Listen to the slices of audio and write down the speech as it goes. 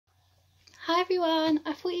Hi everyone,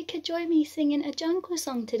 I thought you could join me singing a jungle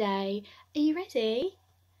song today. Are you ready?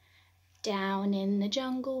 Down in the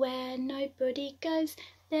jungle where nobody goes,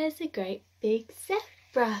 there's a great big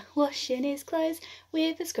zebra washing his clothes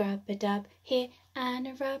with a scrub-a-dub here and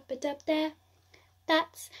a rub-a-dub there.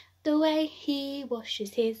 That's the way he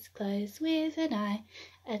washes his clothes, with an eye,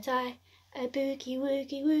 a tie, a boogie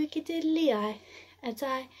woogie woogie diddly eye, a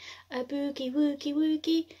tie, a boogie woogie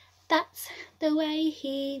woogie. That's the way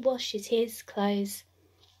he washes his clothes.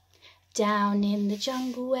 Down in the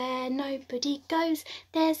jungle where nobody goes,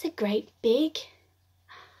 there's a great big...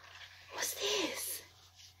 What's this?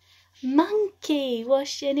 Monkey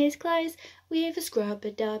washing his clothes with a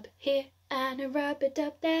scrub-a-dub here and a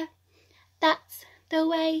rub-a-dub there. That's the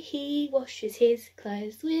way he washes his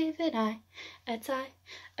clothes, with an eye, a tie,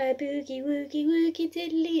 a boogie woogie woogie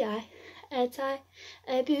diddly eye, a tie,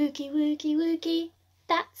 a boogie woogie woogie.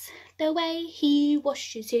 That's the way he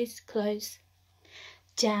washes his clothes.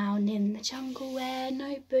 Down in the jungle where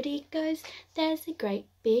nobody goes, there's a great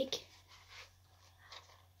big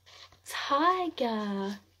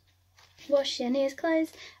tiger washing his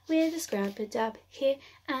clothes with a scrub-a-dub here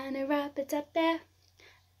and a rub-a-dub there.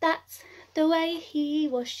 That's the way he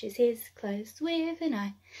washes his clothes, with an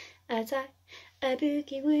eye, a tie, a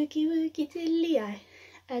boogie woogie woogie diddly eye,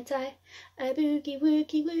 a tie, a boogie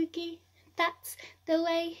woogie woogie. That's the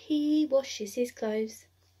way he washes his clothes.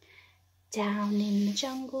 Down in the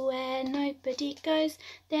jungle where nobody goes,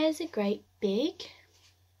 there's a great big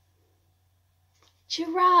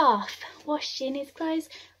giraffe washing his clothes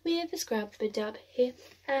with a scrub-a-dub here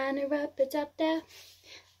and a rub-a-dub there.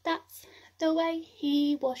 That's the way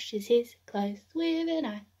he washes his clothes, with an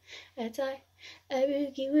eye, a tie, a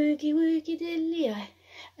boogie woogie woogie diddly eye,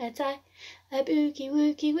 a tie, a boogie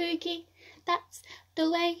woogie woogie. That's the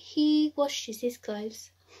way he washes his clothes.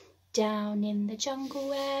 Down in the jungle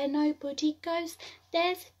where nobody goes,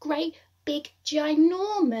 there's a great big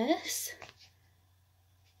ginormous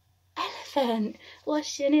elephant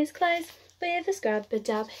washing his clothes with a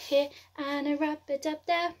scrub-a-dub here and a rub-a-dub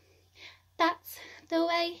there. That's the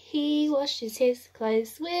way he washes his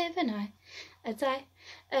clothes, with an eye, a tie,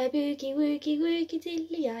 a boogie woogie woogie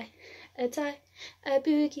diddly eye, a tie, a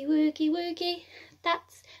boogie woogie woogie.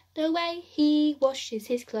 That's the way he washes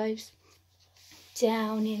his clothes.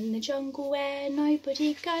 Down in the jungle where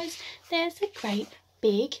nobody goes, there's a great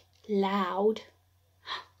big loud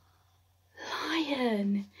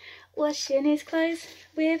lion washing his clothes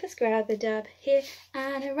with a scrub-a-dub here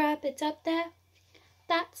and a rub-a-dub there.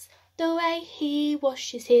 That's the way he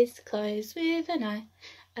washes his clothes, with an eye,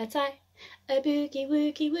 a tie, a boogie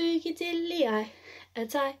woogie woogie diddly eye, a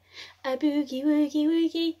tie, a boogie woogie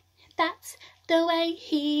woogie. That's the way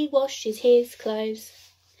he washes his clothes.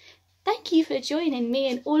 Thank you for joining me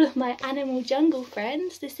and all of my animal jungle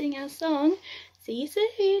friends to sing our song. See you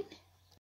soon.